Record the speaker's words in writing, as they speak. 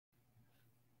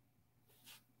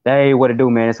Hey, what it do,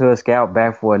 man? It's Hood Scout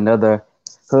back for another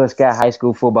Hood Scout High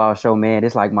School football show, man.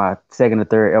 It's like my second or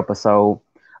third episode.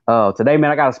 Today,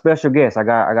 man, I got a special guest. I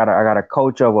got a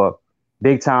coach of a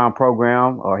big time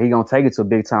program, or he gonna take it to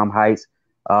big time heights.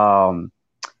 Um,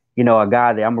 a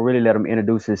guy that I'm gonna really let him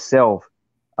introduce himself.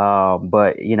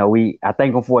 But I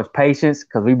thank him for his patience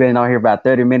because we've been on here about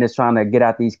 30 minutes trying to get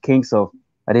out these kinks of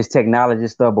this technology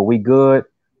stuff, but we good.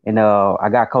 And I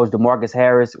got Coach DeMarcus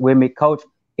Harris with me. Coach,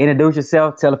 introduce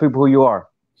yourself. Tell the people who you are.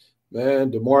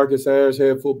 Man, DeMarcus Harris,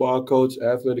 head football coach,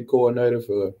 athletic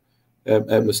coordinator at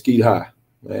Mesquite High.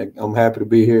 Man, I'm happy to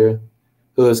be here.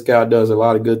 Hood Scout does a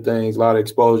lot of good things, a lot of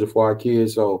exposure for our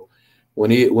kids. So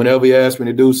whenever he asks me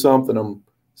to do something,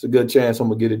 it's a good chance I'm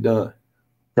gonna get it done.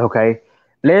 Okay.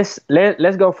 Let's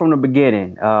go from the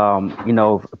beginning.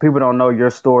 People don't know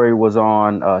your story was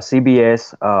on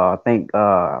CBS. I think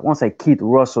I want to say Keith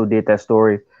Russell did that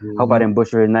story. Hope I Mm-hmm. didn't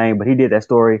butcher his name, but he did that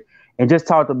story and just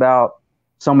talked about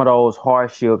some of those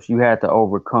hardships you had to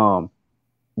overcome.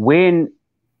 When,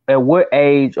 at what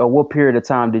age or what period of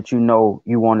time did you know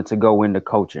you wanted to go into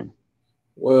coaching?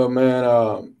 Well, man,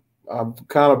 I've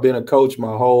kind of been a coach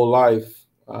my whole life.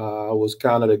 I was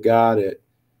kind of the guy that,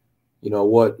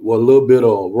 what little bit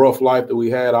of rough life that we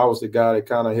had, I was the guy that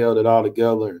kind of held it all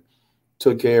together and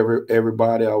took care of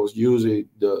everybody. I was usually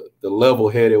the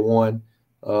level-headed one.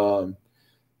 Um,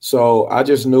 so I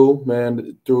just knew,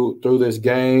 man, through this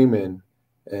game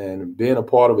and being a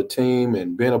part of a team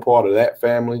and being a part of that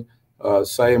family,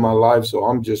 saved my life. So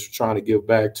I'm just trying to give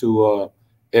back to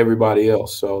everybody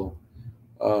else. So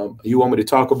you want me to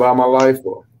talk about my life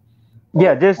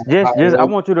Yeah, or just I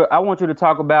want you to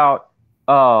talk about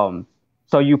um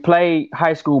so you played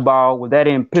high school ball. Was that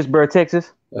in Pittsburgh,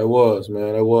 Texas? that was,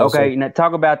 man, that was. So Okay, now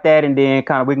talk about that and then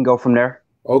kind of we can go from there.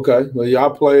 okay, well, yeah, I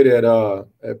played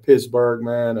at Pittsburgh,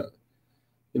 man.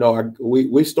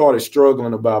 We started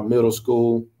struggling about middle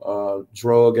school.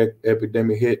 Drug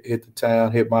epidemic hit the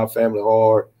town, hit my family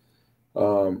hard.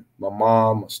 My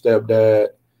mom, my stepdad,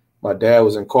 my dad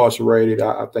was incarcerated.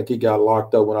 I think he got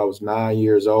locked up when I was 9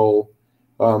 years old.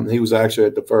 He was actually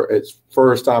at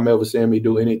first time ever seeing me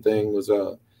do anything was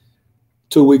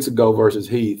 2 weeks ago versus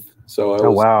Heath. So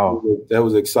Oh wow. that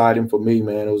was exciting for me,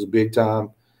 man. It was a big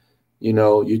time.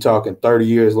 You talking 30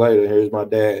 years later, here's my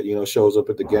dad, shows up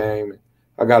at the game.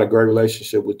 I got a great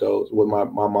relationship with my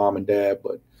mom and dad,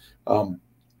 but um,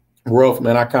 rough,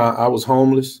 man. I was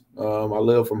homeless. I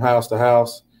lived from house to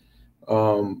house.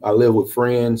 I lived with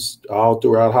friends all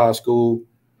throughout high school.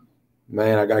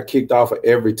 Man, I got kicked off of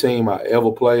every team I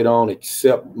ever played on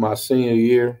except my senior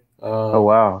year. Oh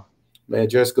wow. Man,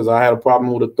 just because I had a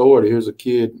problem with authority. Here's a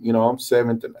kid, I'm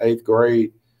seventh and eighth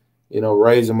grade,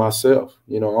 raising myself.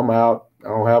 I'm out. I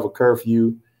don't have a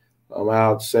curfew. I'm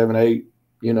out 7, 8.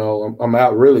 I'm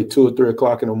out really 2 or 3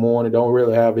 o'clock in the morning. Don't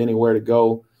really have anywhere to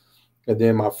go. And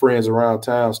then my friends around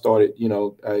town started,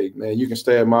 hey man, you can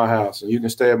stay at my house, and you can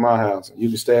stay at my house, and you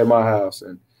can stay at my house,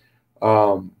 and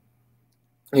um,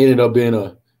 it ended up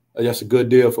being just a good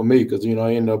deal for me because I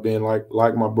ended up being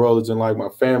like my brothers and like my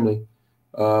family.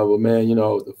 But man,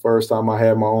 the first time I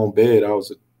had my own bed, I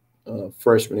was a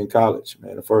freshman in college.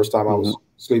 Man, the first time I Hmm. was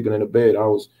sleeping in a bed, I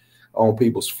was on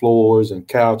people's floors and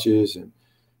couches and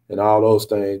all those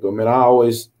things. But man, I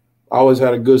always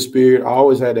had a good spirit. I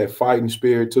always had that fighting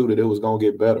spirit too, that it was gonna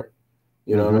get better.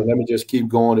 What I Hmm. mean? Let me just keep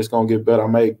going. It's gonna get better. I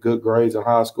made good grades in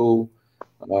high school,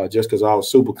 just because I was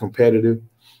super competitive.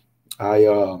 I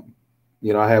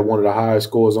I had one of the highest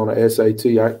scores on the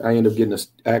SAT. I ended up getting an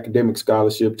academic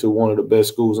scholarship to one of the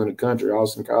best schools in the country,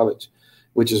 Austin College,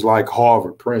 which is like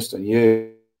Harvard, Princeton, yeah.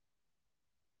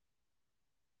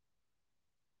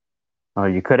 Oh,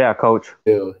 you cut out, coach.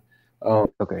 Um,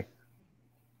 Okay.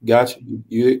 got you.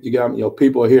 You got me.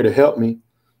 People are here to help me.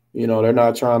 They're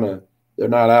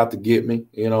not out to get me.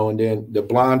 And then the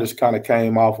blinders kind of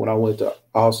came off when I went to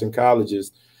Austin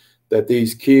colleges that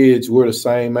these kids were the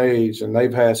same age and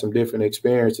they've had some different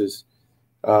experiences.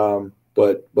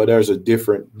 But there's a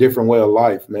different way of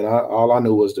life, man. All I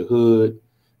knew was the hood.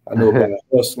 I knew about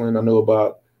hustling. I knew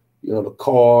about the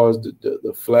cars,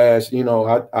 the flash.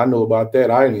 I knew about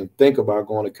that. I didn't even think about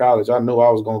going to college. I knew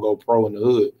I was gonna go pro in the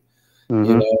hood.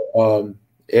 You Hmm. know,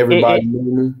 It, everybody it, knew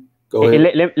me. Go it, ahead.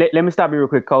 let me stop you real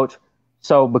quick, coach.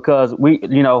 So because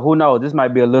who knows, this might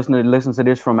be a listener that listens to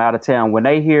this from out of town. When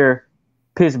they hear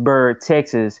Pittsburgh,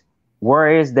 Texas,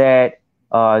 where is that?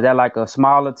 Is that like a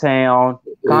smaller town?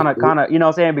 It- Kind it- of, you know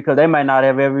what I'm saying? Because they might not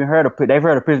have ever heard of, they've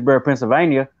heard of Pittsburgh,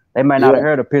 Pennsylvania. They might not yeah, have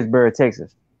heard of Pittsburgh,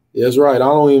 Texas. that's right. I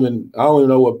don't even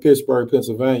know what Pittsburgh,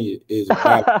 Pennsylvania is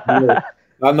about.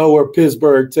 I know where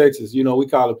Pittsburgh, Texas. We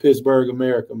call it Pittsburgh,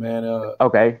 America, man.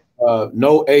 Okay.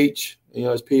 No H, You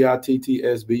know, it's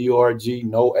Pittsburgh,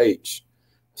 no H.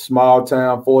 Small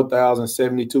town,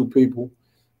 4,072 people.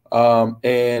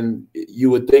 And you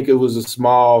would think it was a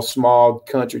small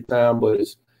country town, but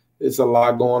it's a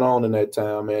lot going on in that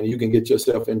town, man. You can get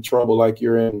yourself in trouble like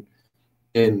you're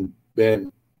in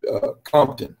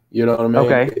Compton. You know what I mean?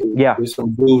 Okay. Yeah. There's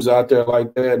some dudes out there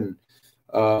like that,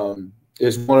 and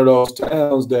it's one of those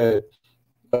towns that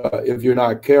if you're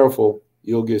not careful,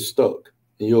 you'll get stuck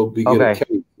and get a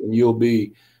case, and you'll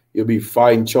be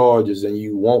fighting charges, and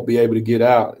you won't be able to get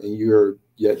out, and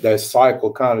that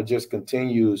cycle kind of just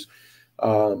continues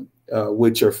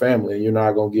with your family, and you're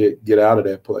not gonna get out of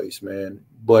that place, man.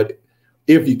 But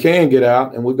if you can get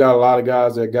out, and we've got a lot of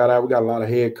guys that got out, we got a lot of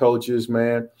head coaches,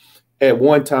 man. At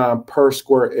one time, per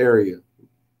square area,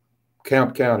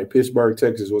 Camp County, Pittsburgh,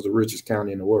 Texas, was the richest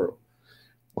county in the world.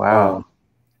 Wow.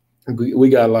 We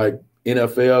got like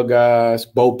NFL guys.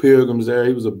 Bo Pilgrim's there.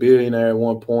 He was a billionaire at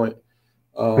one point.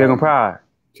 Pilgrim Pride.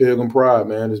 Pilgrim Pride,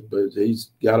 man. But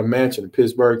he's got a mansion in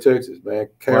Pittsburgh, Texas, man.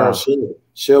 Carol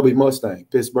Shelby Mustang,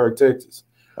 Pittsburgh, Texas.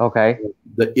 Okay.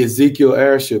 The Ezekiel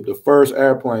airship, the first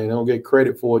airplane. They don't get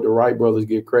credit for it. The Wright brothers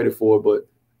get credit for it, but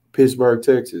Pittsburgh,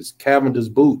 Texas. Cavendish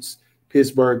Boots,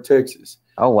 Pittsburgh, Texas.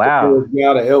 Oh, wow. The first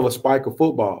guy to ever spike a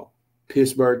football,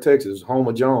 Pittsburgh, Texas.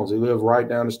 Homer Jones. He lived right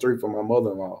down the street from my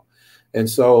mother-in-law. And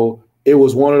so it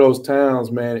was one of those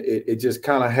towns, man. It just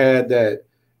kind of had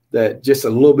that just a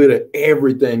little bit of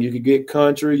everything. You could get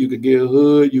country, you could get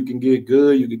hood, you can get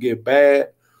good, you could get bad.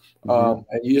 And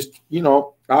you just, you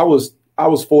know, I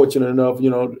was fortunate enough, you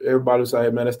know, everybody would say, hey,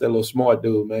 man, that's that little smart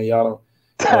dude, man. Y'all don't,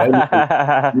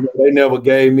 they never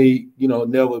gave me, you know,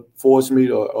 never forced me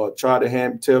to or tried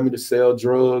to tell me to sell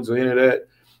drugs or any of that.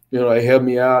 You know, they helped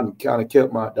me out and kind of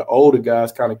kept the older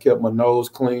guys kind of kept my nose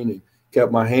clean and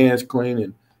kept my hands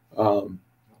clean. And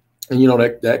you know,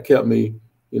 that kept me,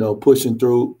 you know, pushing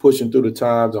through the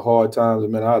times, the hard times.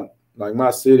 And man, I like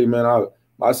my city, man.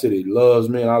 My city loves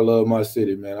me, and I love my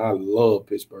city, man. I love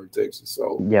Pittsburgh, Texas.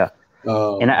 So yeah.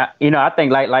 And I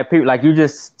think like people like you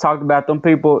just talked about them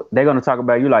people, they're gonna talk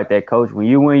about you like that, coach. When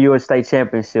you win your state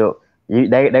championship,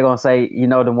 they're gonna say, you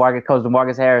know, Coach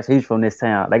DeMarcus Harris, he's from this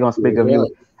town. They're gonna speak of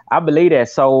you. I believe that.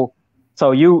 So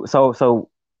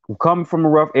coming from a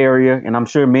rough area, and I'm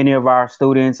sure many of our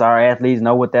students, our athletes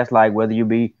know what that's like, whether you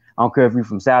be, I don't care if you're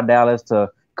from South Dallas to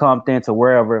Compton to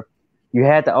wherever, you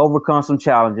had to overcome some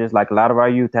challenges like a lot of our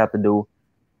youth have to do.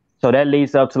 So that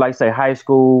leads up to, like, say, high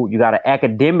school. You got an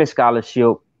academic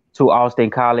scholarship to Austin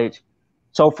College.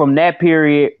 So from that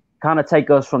period, kind of take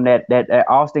us from that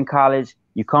Austin College.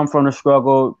 You come from the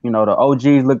struggle. You know, the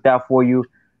OGs looked out for you.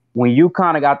 When you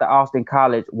kind of got to Austin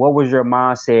College, what was your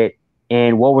mindset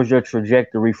and what was your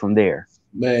trajectory from there?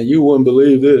 Man, you wouldn't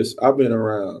believe this. I've been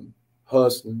around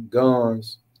hustling,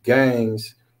 guns,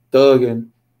 gangs, thugging.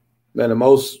 Man, the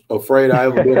most afraid I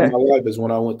ever been in my life is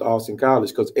when I went to Austin College,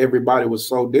 because everybody was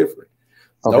so different.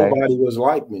 Okay. Nobody was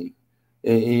like me.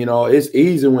 And, you know, it's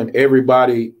easy when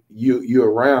everybody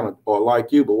you're around or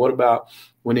like you, but what about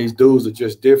when these dudes are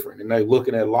just different and they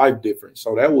looking at life different?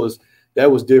 So that was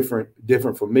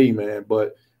different for me, man.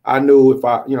 But I knew if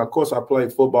I, you know, of course I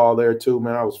played football there too,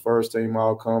 man. I was first team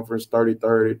all conference,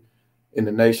 30-30 in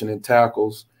the nation in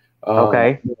tackles.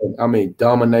 Okay. I mean,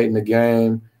 dominating the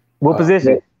game. What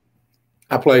position?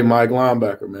 I played Mike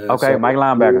linebacker, man. Okay, so, Mike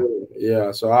linebacker.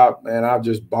 Yeah, so I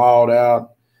just balled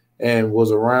out and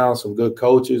was around some good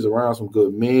coaches, around some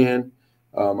good men.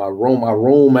 My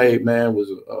roommate, man, was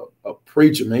a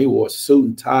preacher, man. He wore a suit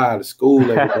and tie to school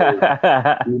every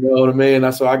day. You know what I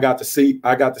mean? So I got to see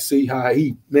how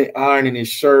he, man, ironing his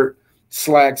shirt,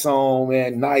 slacks on,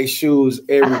 man, nice shoes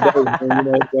every day. Man,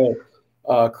 you know,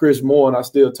 so, Chris Moore, and I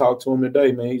still talk to him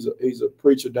today, man. He's a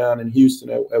preacher down in Houston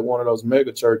at one of those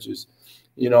mega churches.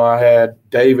 You know, I had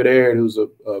David Aird, who's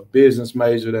a business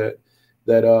major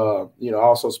that you know,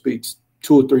 also speaks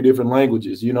 2 or 3 different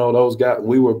languages. You know, those guys,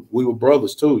 we were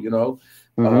brothers too, you know,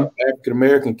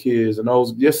 African-American kids,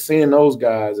 and just seeing those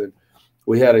guys. And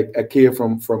we had a kid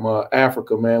from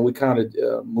Africa, man. We kind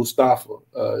of Mustafa,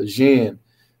 Jean,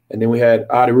 and then we had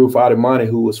Adiruf Adimani,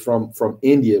 who was from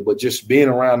India. But just being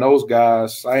around those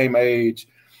guys, same age,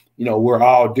 you know, we're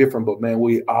all different, but man,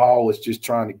 we always just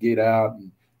trying to get out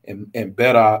and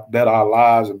better our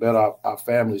lives and better our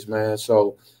families, man.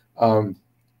 So, you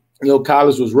know,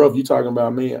 college was rough. You talking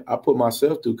about me? I put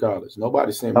myself through college.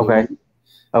 Nobody sent me. Okay.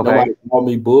 Nobody bought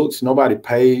me books. Nobody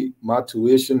paid my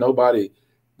tuition. Nobody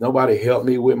helped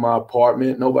me with my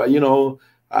apartment. Nobody, you know,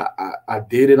 I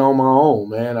did it on my own,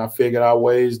 man. I figured out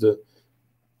ways to,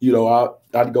 you know,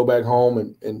 I'd go back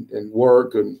home and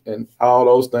work and all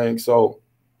those things. So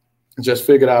just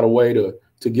figured out a way to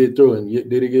get through. And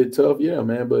did it get tough? Yeah,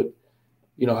 man. But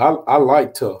you know, I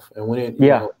like tough, and when it, you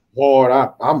know, hard,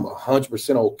 I'm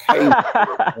 100% okay with it.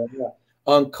 I'm not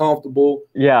uncomfortable.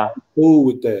 Yeah. I'm cool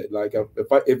with that. Like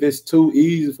if it's too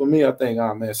easy for me, I think,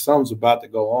 oh man, something's about to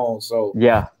go on. So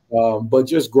yeah. But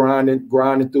just grinding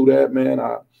through that, man.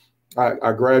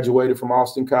 I graduated from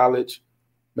Austin College.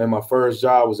 Man, my first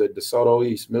job was at DeSoto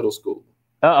East Middle School.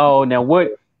 Now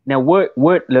what?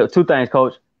 Look, two things,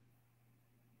 Coach.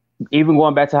 Even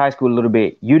going back to high school a little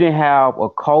bit, you didn't have a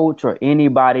coach or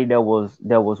anybody that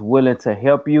was willing to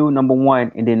help you. Number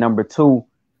one, and then number two,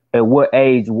 at what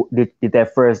age did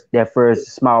that first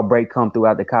small break come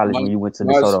throughout the college when you went to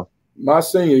DeSoto? My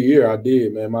senior year, I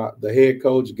did, man. The head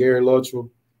coach, Gary Luttrell,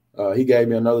 he gave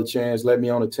me another chance, let me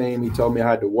on the team. He told me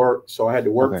I had to work, so I had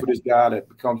to work for this guy that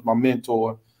becomes my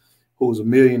mentor, who's a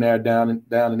millionaire down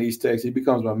in East Texas. He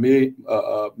becomes my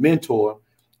mentor.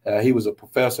 He was a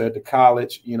professor at the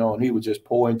college, you know, and he would just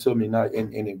pour into me,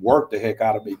 and he worked the heck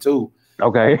out of me too.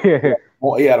 Okay.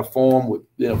 He had a farm with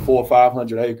 400 or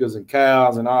 500 acres and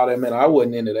cows and all that. Man, I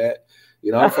wasn't into that.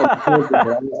 You know, I'm from the country,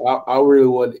 but I really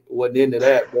wasn't into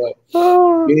that. But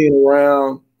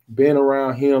being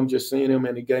around him, just seeing him,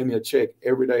 and he gave me a check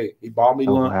every day. He bought me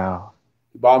lunch. Wow.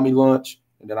 He bought me lunch,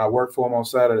 and then I worked for him on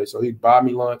Saturday. So he'd buy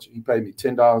me lunch. He paid me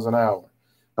 $10 an hour.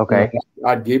 Okay.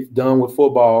 I'd get done with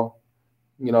football,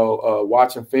 you know,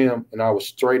 watching film, and I was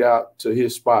straight out to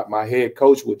his spot. My head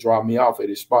coach would drop me off at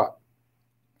his spot.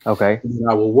 Okay. And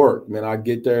I would work. Man, I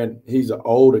get there, and he's an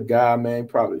older guy, man,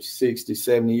 probably 60,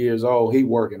 70 years old. He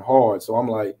working hard. So I'm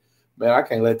like, man, I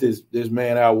can't let this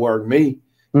man outwork me.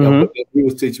 You know, but he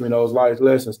was teaching me those life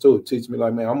lessons too. Teaching me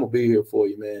like, man, I'm going to be here for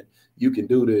you, man. You can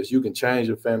do this. You can change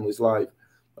your family's life.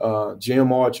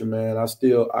 Jim Archer, man,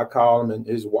 I call him, and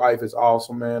his wife is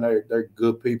awesome, man. They're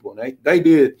good people. And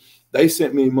they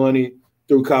sent me money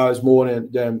through college more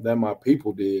than my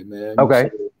people did, man. Okay.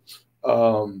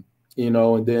 So, you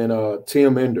know, and then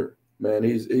Tim Ender, man,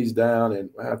 he's down, and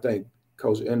I think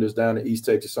Coach Ender's down in East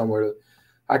Texas somewhere.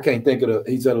 I can't think of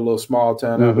he's at a little small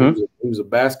town. He was a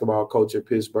basketball coach at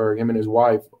Pittsburgh. Him and his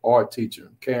wife, art teacher,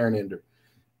 Karen Ender.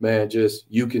 Man, just,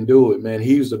 you can do it, man.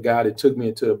 He was the guy that took me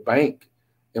into the bank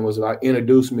and was like,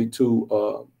 introduced me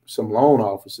to some loan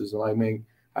officers. And like, man,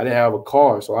 I didn't have a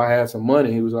car, so I had some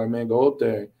money. He was like, man, go up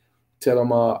there, tell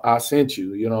them I sent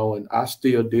you, you know, and I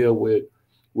still deal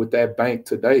with that bank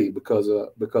today because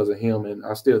of him. And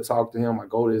I still talk to him. I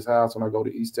go to his house when I go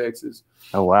to East Texas.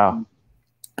 Oh, wow.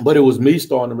 But it was me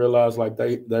starting to realize like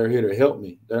they're here to help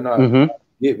me. They're not to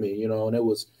get me, you know, and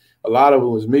a lot of it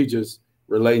was me just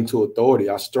relating to authority.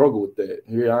 I struggle with that.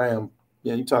 Here I am,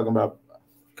 you know, you're talking about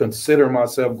considering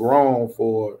myself grown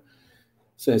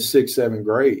since 6th, 7th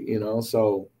grade, you know.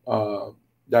 So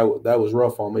that was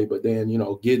rough on me. But then, you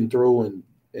know, getting through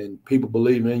and people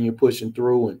believing in you, pushing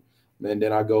through, and then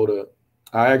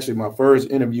my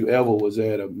first interview ever was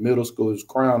at a middle school's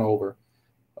Crown Over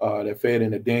that fed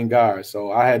in the Dengar.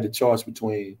 So I had the choice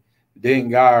between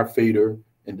Dengar feeder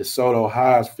and DeSoto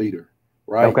High's feeder,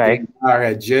 right? Okay. Dengar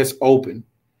had just opened,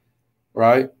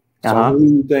 right? So who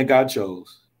do you think I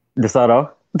chose?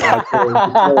 DeSoto. I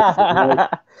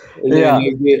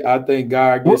think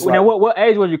God gets. What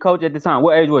age was you, Coach, at the time?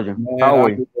 What age was you? Man, how old were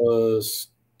you? I was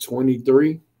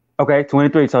 23. Okay,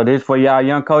 23. So this for y'all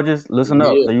young coaches, listen up.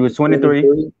 So you was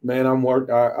 23. Man,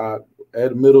 I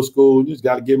at middle school, you just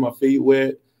got to get my feet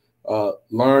wet.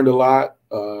 Learned a lot.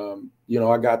 You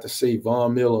know, I got to see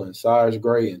Von Miller and Cyrus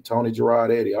Gray and Tony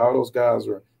Girardetti. All those guys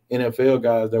were NFL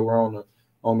guys that were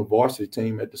on the varsity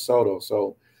team at DeSoto.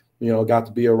 So, you know, got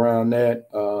to be around that.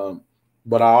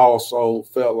 But I also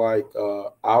felt like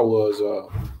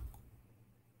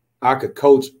I could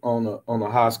coach on a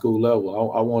high school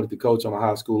level. I wanted to coach on a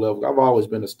high school level. I've always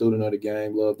been a student of the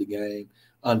game, loved the game,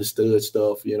 understood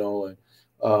stuff, you know, and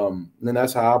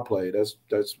that's how I played.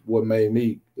 That's what made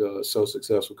me so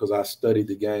successful, because I studied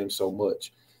the game so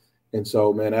much. And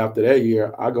so, man, after that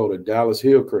year, I go to Dallas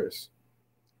Hillcrest.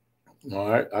 All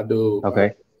right, I do. Okay.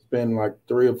 I spend like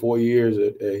 3 or 4 years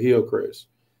at Hillcrest.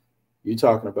 You're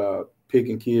talking about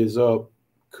picking kids up,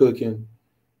 cooking,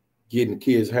 getting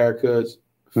kids haircuts,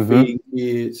 feeding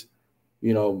kids,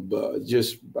 you know, I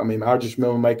just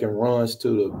remember making runs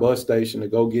to the bus station to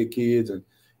go get kids and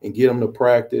get them to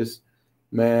practice.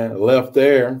 Man, I left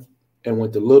there and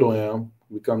went to Little Elm,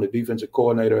 become the defensive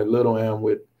coordinator at Little Elm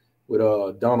with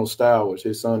Donald Stowers.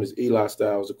 His son is Eli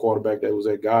Stowers, the quarterback that was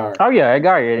at Guard. Oh, yeah, at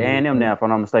Guard, at A&M now, if I'm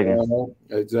not mistaken.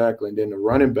 Exactly. And then the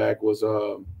running back was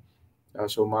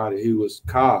Ashomadi. He was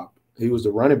Cobb. He was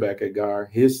the running back at Guard.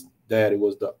 His daddy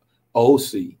was the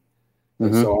OC.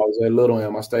 And so I was at Little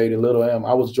Elm. I stayed in Little Elm.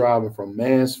 I was driving from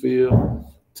Mansfield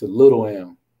to Little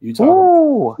Elm. You talking?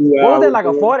 What was that, like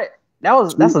a 40?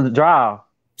 That's a drive.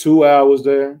 2 hours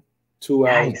there, 2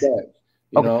 hours Nice. back.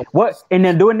 You know, What and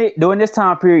then during this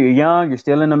time period, you're young, you're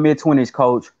still in the mid-20s,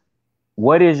 coach.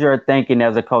 What is your thinking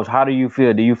as a coach? How do you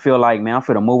feel? Do you feel like, man, I'm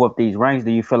finna move up these ranks?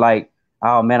 Do you feel like,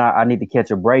 oh man, I need to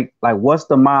catch a break? Like, what's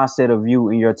the mindset of you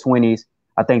in your 20s?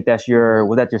 I think that's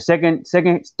was that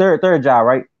your third job,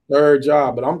 right? third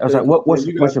job. But I'm I was like, thinking, man,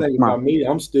 you got what's to your think mind? about me.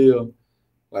 I'm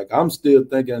still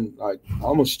thinking like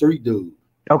I'm a street dude.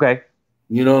 Okay.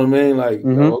 You know what I mean? Like,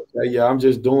 Mm-hmm. okay, yeah, I'm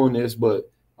just doing this, but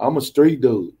I'm a street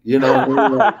dude. You know what I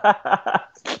mean?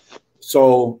 Like,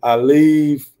 so I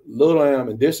leave Little Am,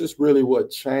 and this is really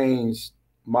what changed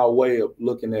my way of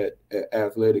looking at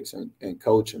athletics and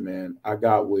coaching, man. I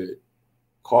got with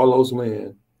Carlos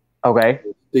Lynn, Okay.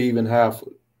 Stephen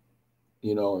Halford,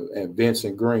 you know, and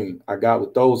Vincent Green. I got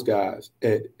with those guys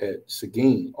at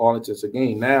Seguin, Arlington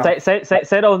Seguin. Now, Say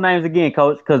those names again,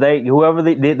 coach, because whoever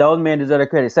they did, those men deserve the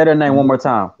credit. Say their name one more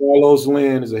time. Carlos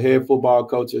Lynn is a head football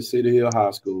coach at City Hill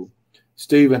High School.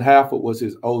 Stephen Halford was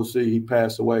his OC. He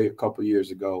passed away a couple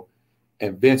years ago.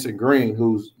 And Vincent Green,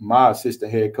 who's my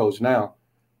assistant head coach now,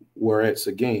 were at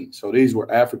Seguin. So these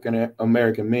were African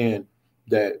American men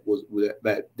that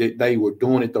they were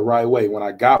doing it the right way. When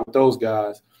I got with those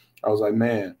guys, I was like,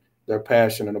 man, they're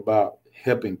passionate about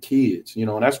helping kids, you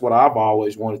know, and that's what I've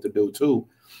always wanted to do too.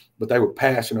 But they were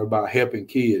passionate about helping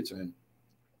kids,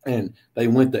 and they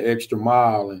went the extra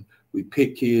mile, and we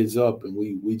picked kids up, and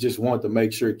we just wanted to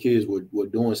make sure kids were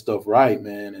doing stuff right,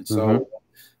 man. And so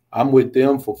I'm with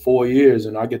them for 4 years,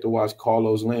 and I get to watch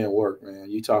Carlos Lynn work, man.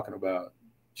 You talking about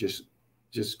just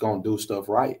gonna do stuff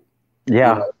right.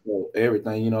 Yeah. You know, so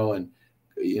everything, you know, and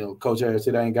you know, Coach Harris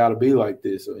said, it ain't got to be like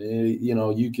this. You know,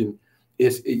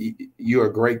 you're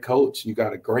a great coach. You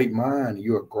got a great mind.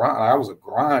 You're a grind. I was a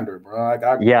grinder, bro. Like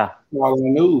I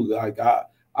knew, like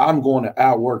I'm going to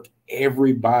outwork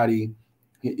everybody.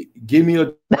 Give me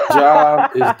a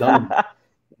job, it's done.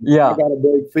 Yeah. I got to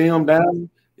break film down.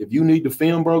 If you need the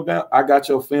film broke down, I got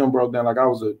your film broke down. Like I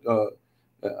was a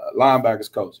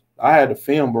linebackers coach. I had the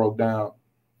film broke down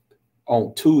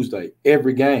on Tuesday,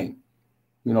 every game.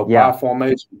 You know, by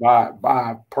formation,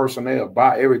 by personnel,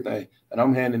 by everything. And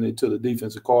I'm handing it to the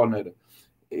defensive coordinator.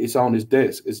 It's on his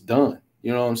desk. It's done.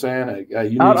 You know what I'm saying? Like,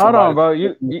 you need hold on, bro.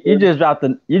 You just dropped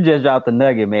the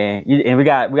nugget, man. And we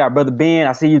got Brother Ben.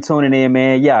 I see you tuning in,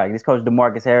 man. Yeah, this Coach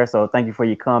DeMarcus Harris. So thank you for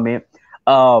your comment.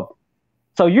 So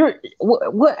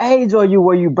what age are you?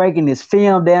 Were you breaking this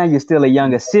film down? You're still a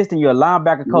young assistant. You're a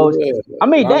linebacker coach. Yeah, I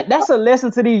mean, that's a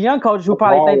lesson to these young coaches who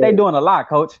probably think they're doing a lot,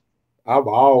 coach. I've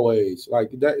always like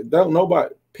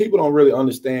that. People don't really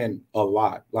understand a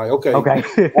lot. Like, okay.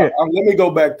 Let me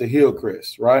go back to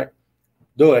Hillcrest, right?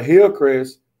 Dude,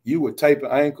 Hillcrest, you were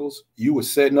taping ankles. You were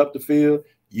setting up the field.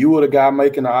 You were the guy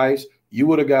making the ice. You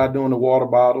were the guy doing the water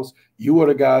bottles. You were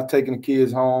the guy taking the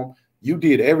kids home. You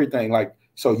did everything. Like,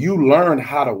 so you learned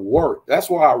how to work. That's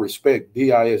why I respect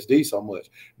DISD so much,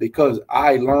 because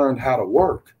I learned how to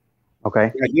work.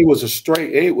 Okay. Like it was a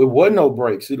straight, it wasn't no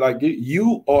breaks. Like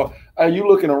you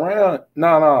looking around?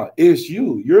 No, it's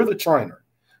you. You're the trainer.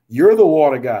 You're the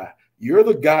water guy. You're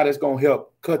the guy that's going to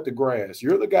help cut the grass.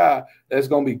 You're the guy that's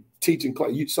going to be teaching.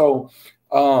 So,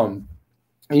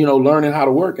 you know, learning how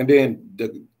to work. And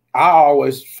then I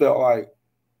always felt like,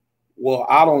 well,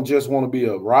 I don't just want to be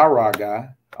a rah-rah guy.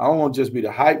 I don't want to just be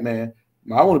the hype man.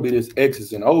 I want to be this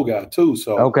X's and O guy too.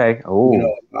 So okay, oh, you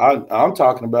know, I'm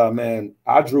talking about, man.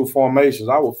 I drew formations.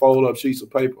 I would fold up sheets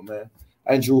of paper, man.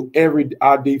 I drew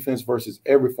our defense versus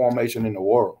every formation in the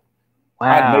world. Wow.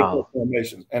 I'd make those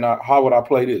formations, and how would I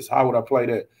play this? How would I play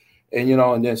that? And you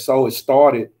know, and then so it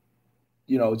started,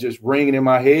 you know, just ringing in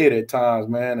my head at times,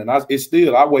 man. And I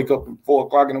wake up at 4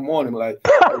 o'clock in the morning, like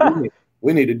hey,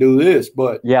 we need to do this,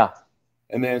 but yeah.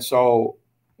 And then so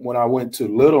when I went to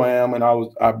Little Am and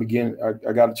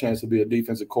I got a chance to be a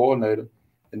defensive coordinator,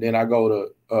 and then I go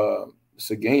to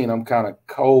Seguin. I'm kind of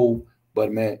cold,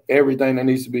 but man, everything that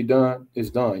needs to be done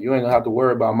is done. You ain't gonna have to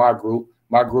worry about my group.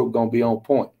 My group gonna be on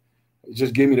point.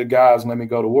 Just give me the guys and let me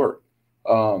go to work.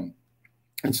 And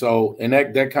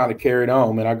that kind of carried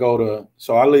on. Man, I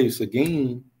leave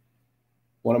Seguin.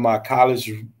 One of my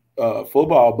college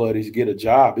football buddies get a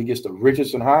job. He gets the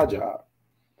Richardson High job.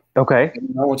 Okay.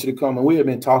 And I want you to come. And we have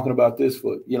been talking about this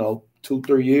for,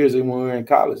 2-3 years when we were in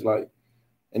college,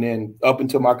 and then up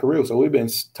until my career. So we've been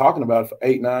talking about it for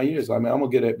 8-9 years. Like, man, I'm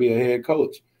going to be a head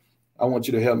coach. I want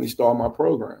you to help me start my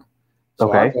program. So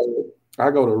okay. I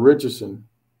go to Richardson.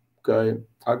 Okay.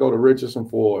 I go to Richardson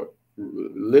for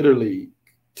literally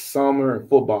summer and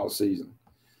football season.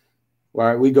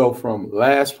 Right. We go from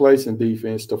last place in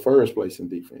defense to first place in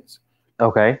defense.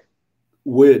 Okay.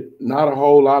 With not a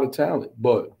whole lot of talent,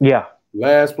 but yeah,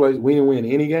 last place, we didn't win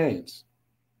any games.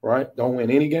 right? Don't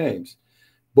win any games.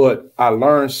 But I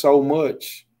learned so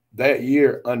much that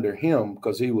year under him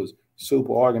because he was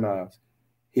super organized.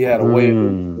 He had a way of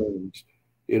doing things,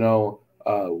 you know,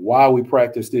 why we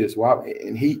practice this, why,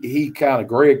 and he kind of,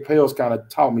 Greg Pels kind of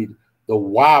taught me the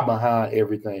why behind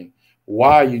everything.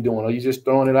 Why are you doing? Are you just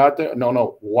throwing it out there?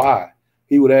 No, why?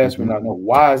 He would ask me, no,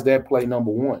 why is that play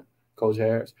number one, Coach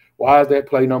Harris? Why is that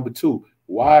play number two?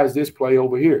 Why is this play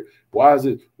over here? Why is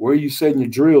it, where are you setting your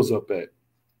drills up at?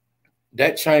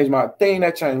 That changed my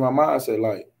mindset.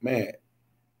 Like, man,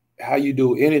 how you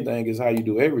do anything is how you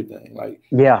do everything. Like,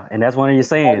 yeah, and that's one of your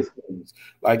sayings.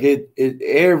 Like it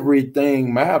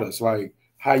everything matters. Like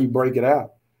how you break it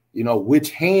out. You know,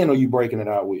 which hand are you breaking it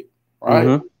out with?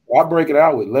 Right? I break it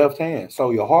out with left hand,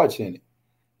 so your heart's in it.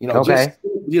 You know,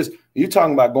 just you're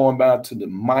talking about going back to the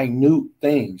minute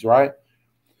things, right?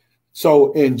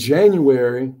 So in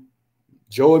January,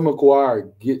 Joey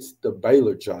McGuire gets the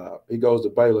Baylor job. He goes to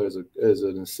Baylor as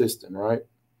an assistant, right?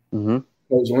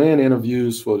 Coach Lynn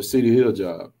interviews for the City Hill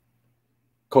job.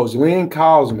 Coach Lynn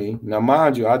calls me. Now,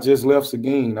 mind you, I just left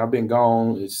Seguin. I've been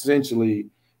gone essentially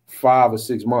 5 or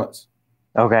 6 months.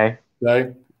 Okay.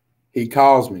 He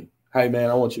calls me. Hey, man,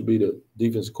 I want you to be the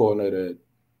defensive coordinator at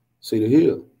Cedar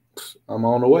Hill. I'm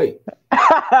on the way.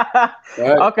 Right?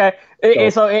 Okay.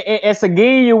 So at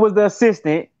Seguin, you was the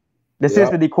assistant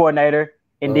coordinator,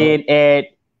 and then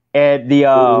at the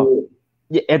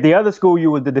other school,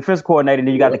 you was the defensive coordinator, and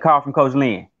then you got the call from Coach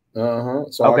Lynn.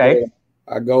 So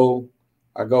I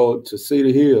go to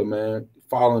Cedar Hill, man,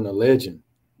 following a legend.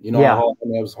 You know, how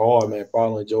that was hard, man,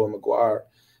 following Joey McGuire.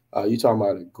 You talking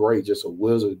about just a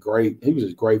wizard, great. He was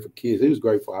just great for kids. He was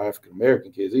great for African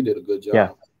American kids. He did a good job. Yeah.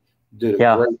 Did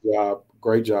a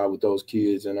great job with those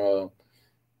kids. And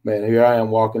man, here I am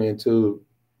walking into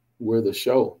we're the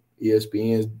show.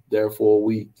 ESPN's there for a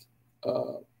week.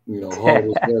 You know,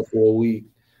 Huddle's there for a week.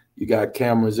 You got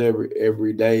cameras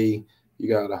every day. You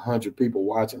got 100 people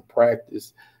watching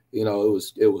practice. You know,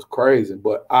 it was crazy.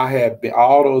 But I had been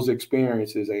all those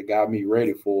experiences that got me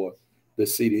ready for the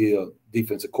Cedar Hill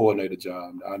defensive coordinator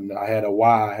job. I had a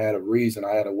why, I had a reason,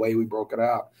 I had a way we broke it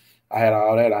out. I had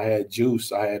all that. I had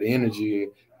juice, I had energy,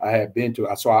 I had been to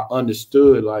it. So I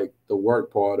understood like the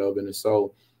work part of it. And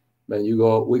so, man,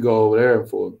 we go over there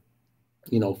for,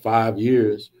 5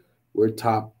 years. We're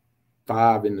top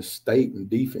 5 in the state in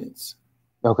defense.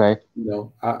 Okay.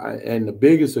 And the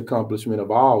biggest accomplishment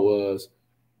of all was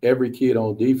every kid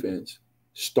on defense,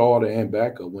 starter and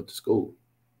backup, went to school.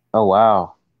 Oh,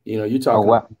 wow. You're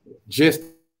talking just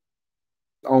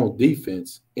on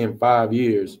defense in 5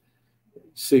 years,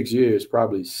 6 years,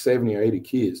 probably 70 or 80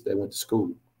 kids that went to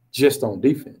school just on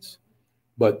defense.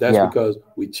 But that's because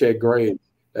we check grades.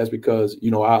 That's because,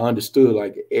 I understood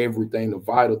like everything, the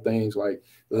vital things, like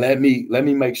let me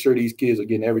make sure these kids are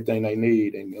getting everything they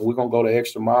need. And we're going to go the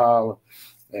extra mile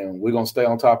and we're going to stay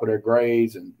on top of their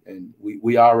grades. And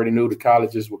we already knew the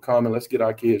colleges were coming. Let's get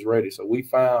our kids ready. So we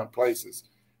found places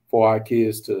for our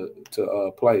kids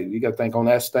to play. You got to think on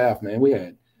that staff, man. We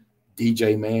had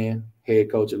DJ Mann, head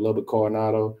coach at Lubbock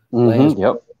Coronado,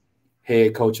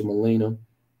 head coach at Molina.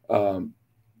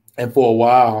 And for a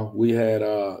while, we had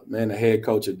the head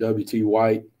coach at WT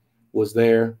White was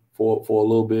there for a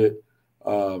little bit.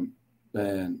 The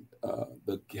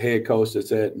head coach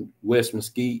that's at West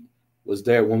Mesquite was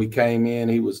there when we came in.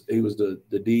 He was the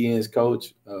DN's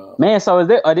coach. Man, so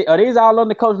are these all on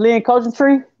the Coach Lynn coaching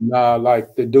tree? Nah,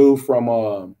 like the dude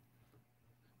from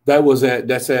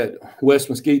that's at West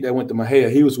Mesquite that went to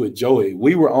Mahia. He was with Joey.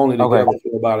 We were only together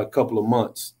for about a couple of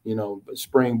months. But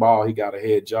spring ball, he got a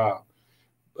head job.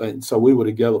 And so we were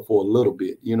together for a little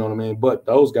bit, you know what I mean? But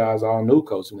those guys all knew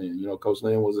Coach Lynn. Coach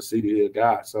Lynn was a Cedar Hill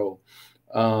guy. So,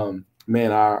 a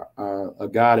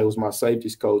guy that was my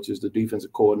safeties coach is the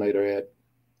defensive coordinator at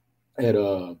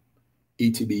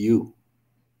ETBU.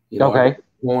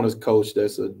 Corners coach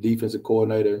that's a defensive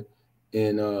coordinator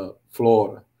in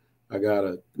Florida. I got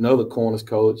another corners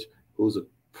coach who's a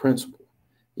principal.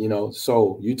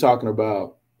 So you're talking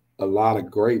about a lot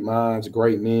of great minds,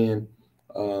 great men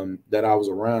that I was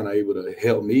around, able to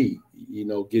help me,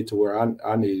 get to where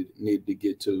I needed to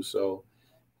get to. So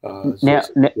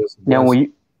now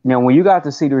when you got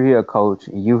to Cedar Hill, Coach,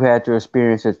 and you had your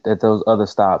experience at those other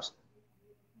stops,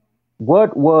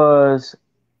 what was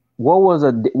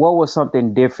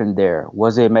something different there?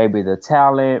 Was it maybe the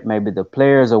talent, maybe the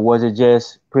players, or was it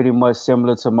just pretty much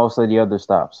similar to most of the other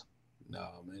stops? No,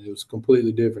 man, it was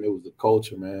completely different. It was the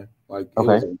culture, man. Like it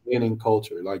was a winning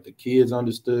culture. Like the kids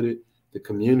understood it. The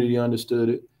community understood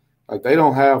it. Like they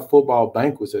don't have football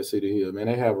banquets at Cedar Hill, man.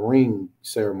 They have ring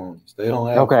ceremonies. They don't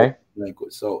have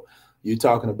banquets. So you're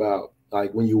talking about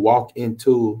like when you walk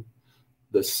into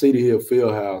the City Hill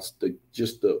Fieldhouse, the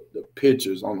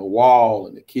pictures on the wall,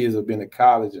 and the kids have been to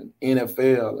college and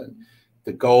NFL and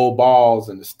the gold balls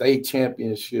and the state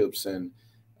championships and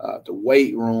the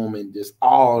weight room and just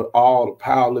all the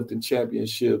powerlifting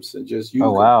championships, and just you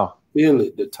can wow. feel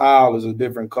it. The tile is a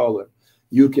different color.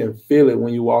 You can feel it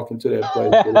when you walk into that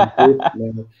place.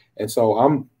 Man. And so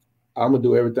I'm gonna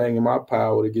do everything in my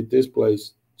power to get this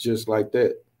place just like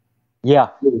that. Yeah.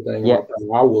 Everything in my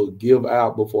power. I will give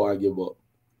out before I give up.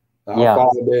 I'll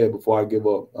fall dead before I give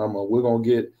up. We're gonna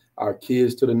get our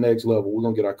kids to the next level. We're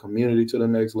gonna get our community to the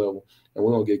next level, and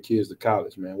we're gonna get kids to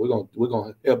college, man. We're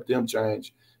gonna help them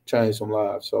change some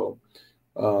lives. So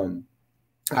I'm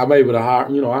able to hire,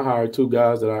 I hired 2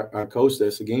 guys that I coached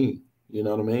at Seguin. You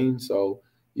know what I mean? So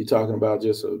you're talking about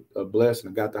just a blessing.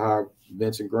 I got to hire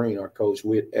Vincent Green, our coach,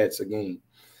 at Seguin.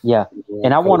 Yeah.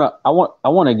 And I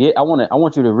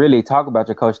want you to really talk about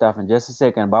your coach staff in just a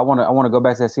second, but I want to go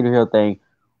back to that Cedar Hill thing.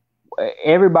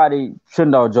 Everybody should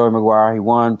know Joey McGuire. He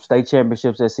won state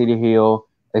championships at Cedar Hill.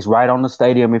 It's right on the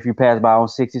stadium if you pass by on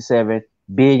 67.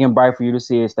 Big and bright for you to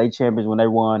see it. State champions when they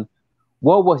won.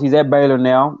 He's at Baylor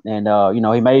now, and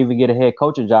he may even get a head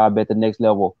coaching job at the next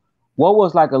level. What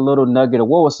was like a little nugget, or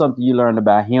what was something you learned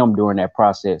about him during that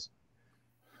process?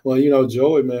 Well,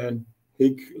 Joey, man,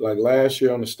 he like last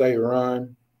year on the state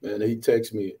run, and he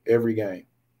texts me every game.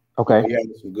 Okay. He had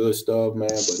some good stuff, man,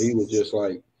 but he was just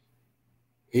like,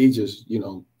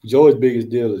 Joey's biggest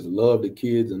deal is love the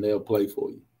kids and they'll play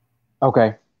for you.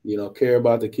 Okay. Care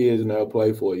about the kids and they'll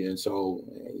play for you. And so,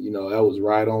 that was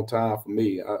right on time for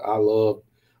me. I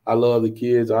love the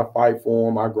kids. I fight for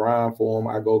them. I grind for them.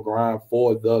 I go grind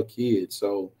for the kids.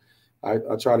 So I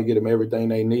try to get them everything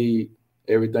they need,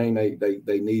 everything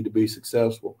they need to be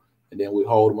successful. And then we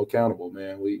hold them accountable,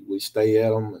 man. We stay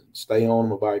at them and stay on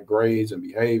them about grades and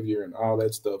behavior and all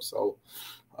that stuff. So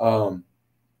that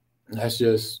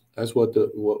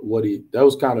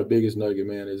was kind of the biggest nugget,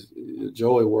 man, is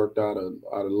Joey worked out of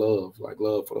love, like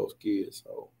love for those kids.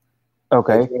 So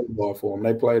okay. They played hard for him.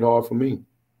 They played hard for me.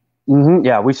 Mm-hmm.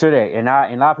 Yeah, we should have. And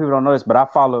a lot of people don't know this, but I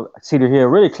followed Cedar Hill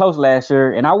really close last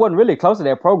year, and I wasn't really close to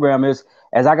that program. As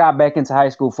I got back into high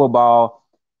school football,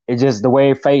 it's just the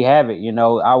way fate have it.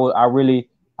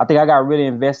 I think I got really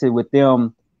invested with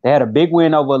them. They had a big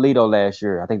win over Alito last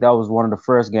year. I think that was one of the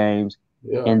first games.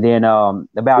 Yeah. And then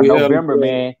about November,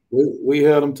 man. We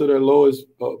held them to their lowest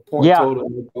point total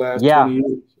in the last 20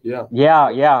 years.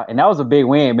 Yeah. And that was a big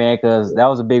win, man, because that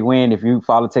was a big win if you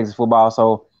follow Texas football.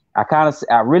 So I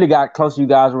really got close to you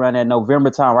guys around that November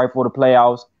time, right before the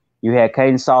playoffs. You had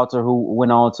Caden Salter, who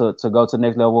went on to go to the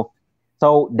next level.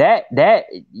 So that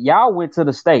y'all went to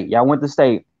the state. Y'all went to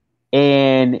state,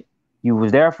 and you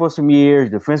was there for some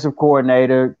years, defensive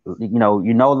coordinator,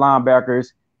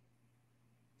 linebackers.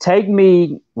 Take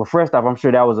me, well, first off, I'm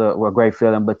sure that was a great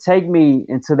feeling, but take me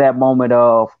into that moment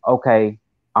of, okay,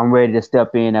 I'm ready to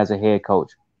step in as a head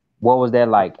coach. What was that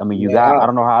like? I mean, I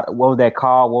don't know what was that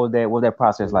call? What was that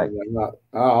process like?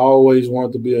 I always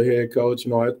wanted to be a head coach.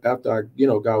 After I,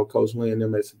 got with Coach Lee and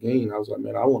them at Seguin, I was like,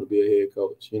 man, I want to be a head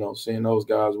coach. Seeing those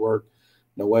guys work,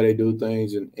 the way they do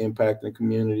things and impacting the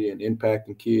community and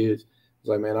impacting kids. I was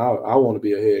like, man, I want to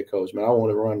be a head coach, man. I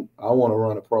want to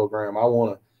run a program. I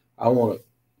want to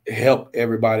help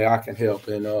everybody I can help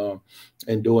and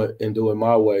do it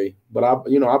my way. But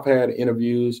I've had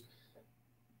interviews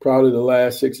probably the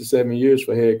last 6 or 7 years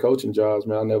for head coaching jobs,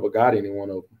 man. I never got any one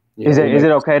of them. Is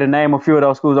it okay to name a few of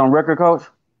those schools on record, Coach?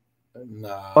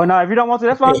 Nah. Oh no, if you don't want to,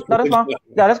 that's fine. No, that's fine.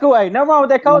 No, that's cool. Hey, nothing wrong with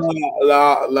that, Coach.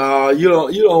 Nah, you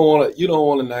don't want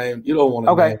to name. You don't want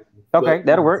to name. Okay,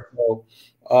 that'll work.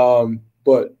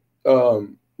 But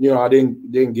I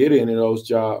didn't get any of those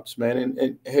jobs, man.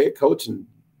 And head coaching,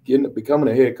 becoming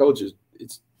a head coach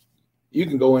it's you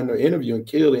can go in the interview and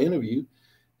kill the interview,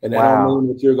 and that don't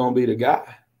mean that you're gonna be the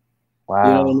guy. Wow.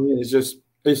 You know what I mean?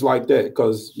 It's like that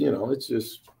because it's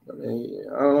just, I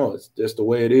don't know, it's just the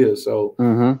way it is. So,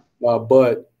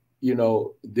 but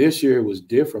this year it was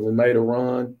different. We made a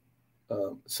run.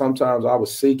 Sometimes I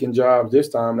was seeking jobs. This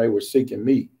time they were seeking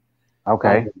me.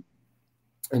 Okay.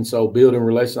 And so I build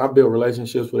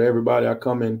relationships with everybody I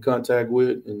come in contact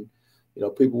with, and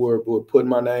people were putting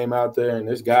my name out there, and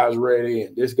this guy's ready,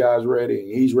 and this guy's ready, and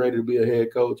he's ready to be a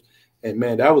head coach. And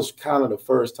man, that was kind of the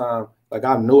first time. Like,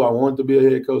 I knew I wanted to be a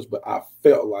head coach, but I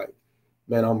felt like,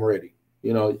 man, I'm ready.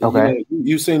 Okay.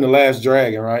 You've seen The Last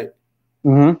Dragon, right?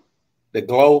 Mm-hmm. The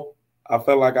glow. I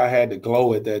felt like I had the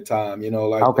glow at that time,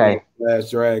 The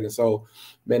Last Dragon. So,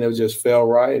 man, it just felt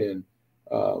right. And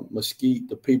Mesquite,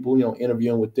 the people,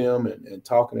 interviewing with them and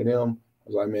talking to them, I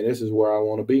was like, man, this is where I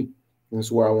want to be. This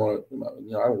is where I want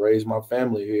to, I raise my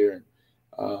family here.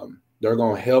 And they're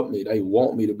going to help me. They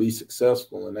want me to be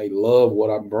successful, and they love what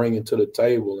I'm bringing to the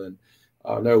table. And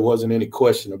there wasn't any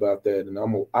question about that.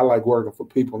 And I like working for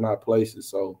people, not places.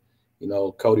 So,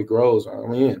 Cody Groves,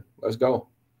 I'm in. Let's go.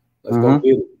 Let's go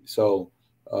get it. So,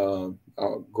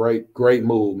 great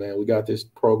move, man. We got this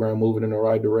program moving in the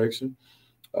right direction.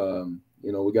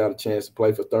 We got a chance to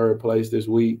play for third place this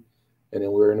week, and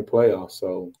then we're in the playoffs.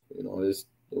 So,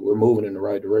 we're moving in the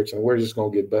right direction. We're just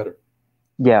going to get better.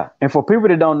 Yeah. And for people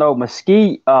that don't know,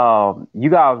 Mesquite,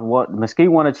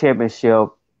 Mesquite won a championship.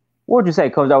 What would you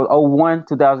say, Coach? That was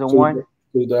 2001?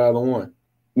 2001.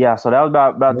 Yeah. So that was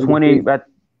about 20.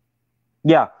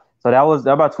 Yeah. So that was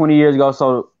about 20 years ago.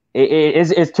 So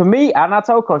it's to me, and I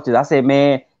told Coach this, I said,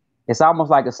 man, it's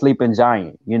almost like a sleeping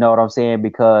giant. You know what I'm saying?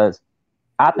 Because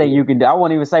I think you can. I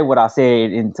won't even say what I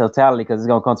said in totality because it's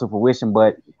gonna come to fruition.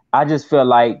 But I just feel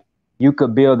like you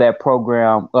could build that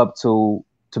program up to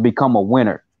become a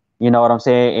winner. You know what I'm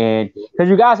saying? And because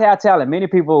you guys have talent, many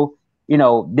people,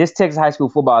 this Texas high school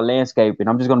football landscape, and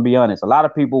I'm just gonna be honest, a lot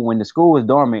of people when the school is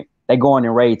dormant, they go in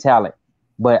and raid talent,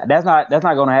 but that's not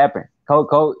gonna happen.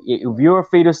 Coach, if you're a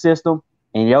feeder system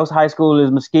and your high school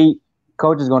is Mesquite,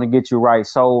 Coach is gonna get you right.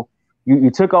 So you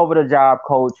took over the job,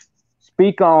 Coach.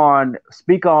 Speak on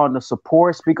the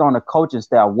support. Speak on the coaching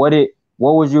staff. What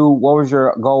was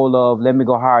your goal of? Let me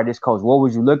go hire this coach. What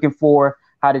was you looking for?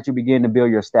 How did you begin to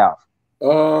build your staff?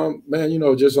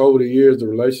 Man, just over the years, the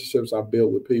relationships I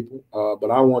built with people.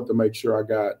 But I want to make sure I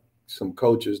got some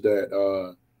coaches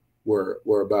that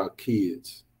were about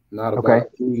kids, not about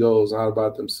egos, not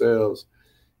about themselves.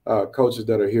 Coaches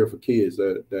that are here for kids,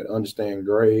 that understand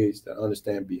grades, that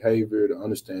understand behavior, that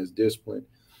understands discipline.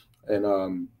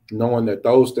 And knowing that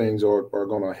those things are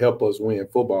going to help us win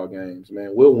football games,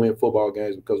 man. We'll win football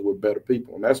games because we're better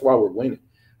people, and that's why we're winning.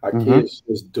 Our kids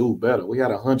just do better. We had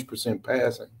 100%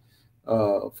 passing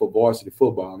for varsity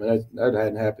football. I mean, that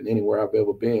hadn't happened anywhere I've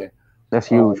ever been. That's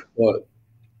huge.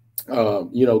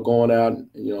 Going out,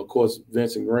 of course,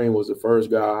 Vincent Green was the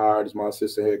first guy I hired as my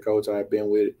assistant head coach. I had been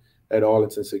with at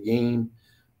Arlington Seguin.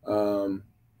 When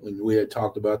we had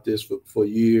talked about this for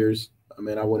years. I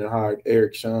mean, I went and hired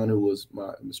Eric Shun, who was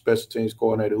my special teams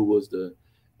coordinator, who was the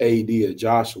AD at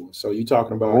Joshua. So you're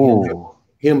talking about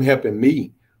him helping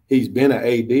me. He's been an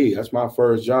AD. That's my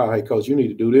first job. Hey, Coach, you need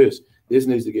to do this. This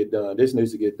needs to get done. This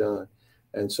needs to get done.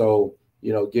 And so,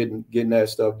 getting that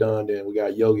stuff done. Then we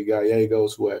got Yogi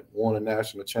Gallegos, who had won a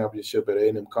national championship at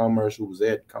A&M Commerce, who was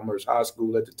at Commerce High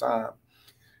School at the time.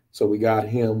 So we got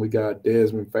him. We got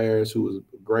Desmond Ferris, who was a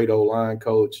great O-line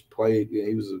coach,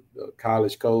 he was a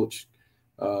college coach,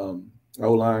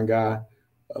 O-line guy.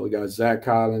 We got Zach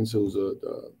Collins, who's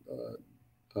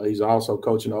he's also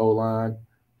coaching the O-line.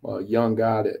 A young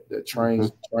guy that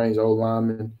trains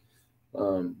O-linemen.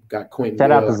 Got Quentin.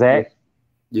 Shout out to Zach.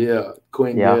 Yeah,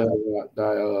 Quentin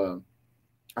Dale.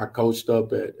 I coached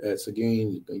up at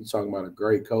Seguin. You're talking about a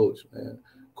great coach, man.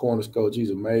 Corners coach, he's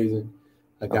amazing.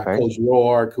 I got Coach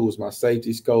Roark, who was my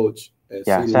safeties coach.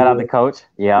 Shout out to Coach.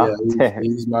 Yeah,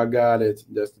 he's my guy. That's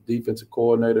the defensive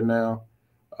coordinator now.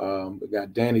 We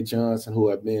got Danny Johnson, who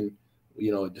have been, at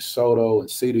DeSoto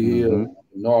and Cedar Hill,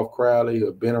 North Crowley, who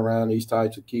have been around these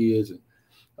types of kids, and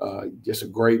just a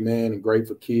great man and great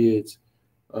for kids.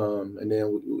 And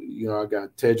then, I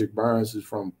got Tedrick Burns, who's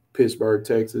from Pittsburgh,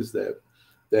 Texas, that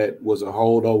was a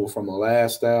holdover from the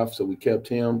last staff, so we kept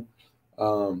him.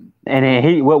 And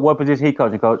then what position he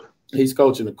coaching, Coach? He's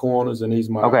coaching the corners, and he's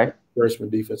my freshman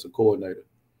defensive coordinator.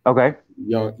 Okay.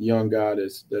 Young guy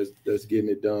that's getting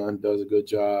it done, does a good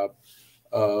job.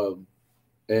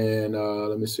 And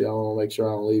let me see, I want to make sure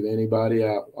I don't leave anybody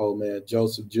out. Oh man,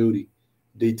 Joseph Judy,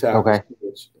 D-tackle.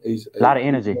 He's a lot of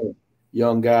energy.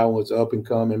 Young guy, was up and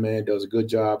coming, man, does a good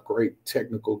job, great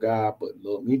technical guy. But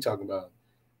look, me talking about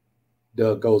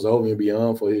Doug goes over and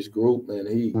beyond for his group, man.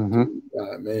 He'll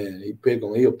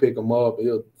pick them up,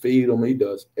 he'll feed them, he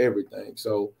does everything.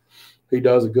 So he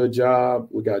does a good job.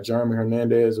 We got Jeremy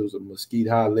Hernandez, who's a Mesquite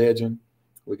High legend.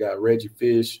 We got Reggie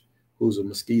Fish, who's a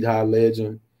Mesquite High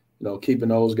legend. Keeping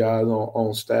those guys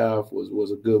on staff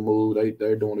was a good move.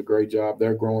 They're doing a great job.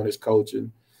 They're growing as coaches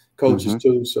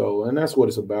too. So, and that's what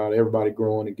it's about. Everybody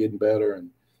growing and getting better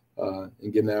and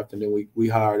getting after. And then we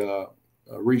hired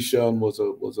Reese Shelton was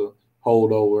a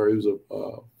holdover. He was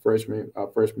our freshman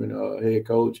head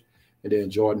coach, and then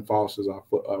Jordan Foster's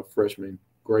our freshman.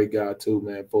 Great guy too,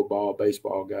 man. Football,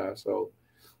 baseball guy. So,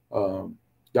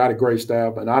 got a great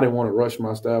staff, and I didn't want to rush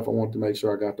my staff. I wanted to make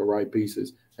sure I got the right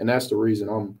pieces, and that's the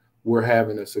reason we're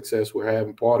having the success we're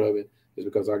having. Part of it is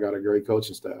because I got a great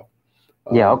coaching staff.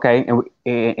 Okay,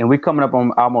 and we're coming up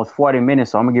on almost 40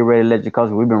 minutes, so I'm gonna get ready to let you coach.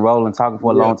 We've been rolling, talking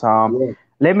for a long time.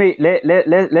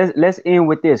 let's end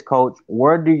with this, Coach.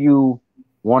 Where do you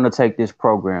want to take this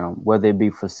program? Whether it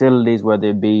be facilities, whether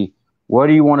it be where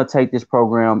do you want to take this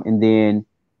program, and then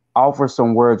offer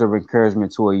some words of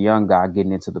encouragement to a young guy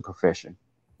getting into the profession.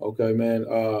 Okay, man.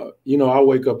 I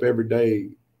wake up every day,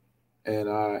 and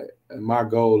my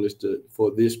goal is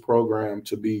for this program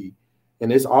to be,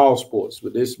 and it's all sports,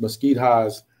 but this Mesquite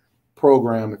High's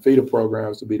program and feeder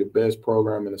programs to be the best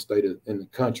program in the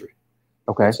country.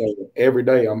 Okay. And so every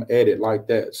day I'm at it like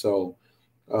that. So,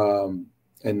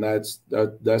 and that's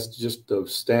just the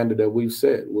standard that we've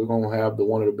set. We're gonna have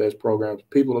one of the best programs.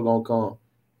 People are gonna come.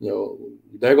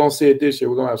 They're gonna see it this year.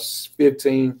 We're gonna have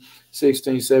 15,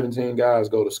 16, 17 guys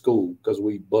go to school because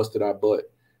we busted our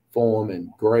butt for them and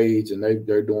grades, and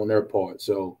they're doing their part.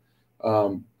 So,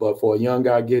 but for a young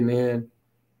guy getting in,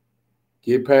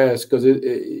 get past, because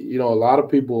a lot of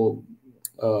people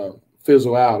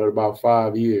fizzle out at about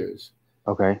 5 years.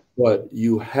 Okay. But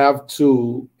you have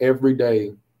to every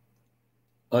day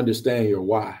understand your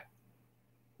why.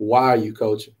 Why are you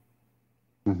coaching?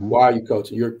 Mm-hmm. Why are you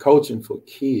coaching? You're coaching for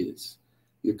kids.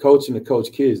 You're coaching to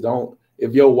coach kids.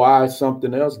 If your why is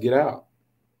something else, get out.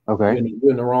 Okay.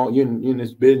 You're in the wrong. You're in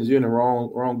this business. You're in the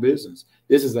wrong business.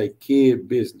 This is a kid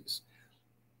business.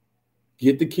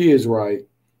 Get the kids right.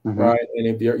 Mm-hmm. Right. And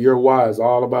if your why is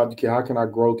all about the kid, how can I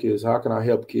grow kids? How can I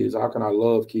help kids? How can I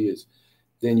love kids?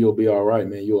 Then you'll be all right,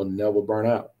 man. You'll never burn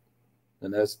out.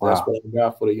 And that's what I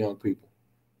got for the young people.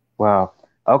 Wow.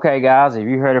 Okay, guys, if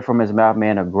you heard it from his mouth,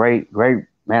 man, a great,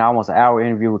 man, almost an hour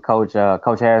interview with Coach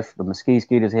Harris, the Mesquite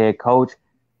Skeeters head coach.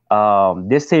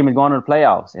 This team is going to the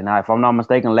playoffs. And if I'm not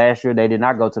mistaken, last year they did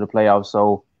not go to the playoffs.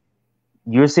 So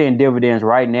you're seeing dividends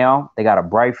right now. They got a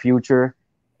bright future.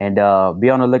 And be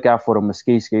on the lookout for the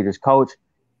Mesquite Skeeters. Coach,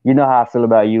 you know how I feel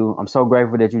about you. I'm so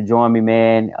grateful that you joined me,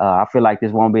 man. I feel like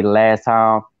this won't be the last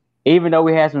time. Even though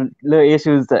we had some little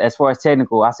issues as far as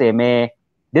technical, I said, man,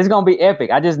 this is going to be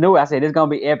epic. I just knew it. I said, this is going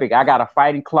to be epic. I got a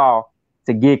fighting claw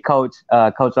to get Coach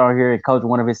on here. And Coach,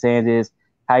 one of his sayings is,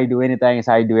 how you do anything is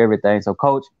how you do everything. So,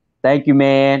 Coach, thank you,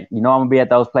 man. You know I'm going to be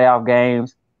at those playoff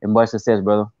games. And much success,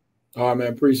 brother. All right,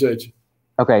 man. Appreciate you.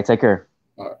 Okay, take care.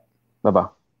 All right. Bye-bye.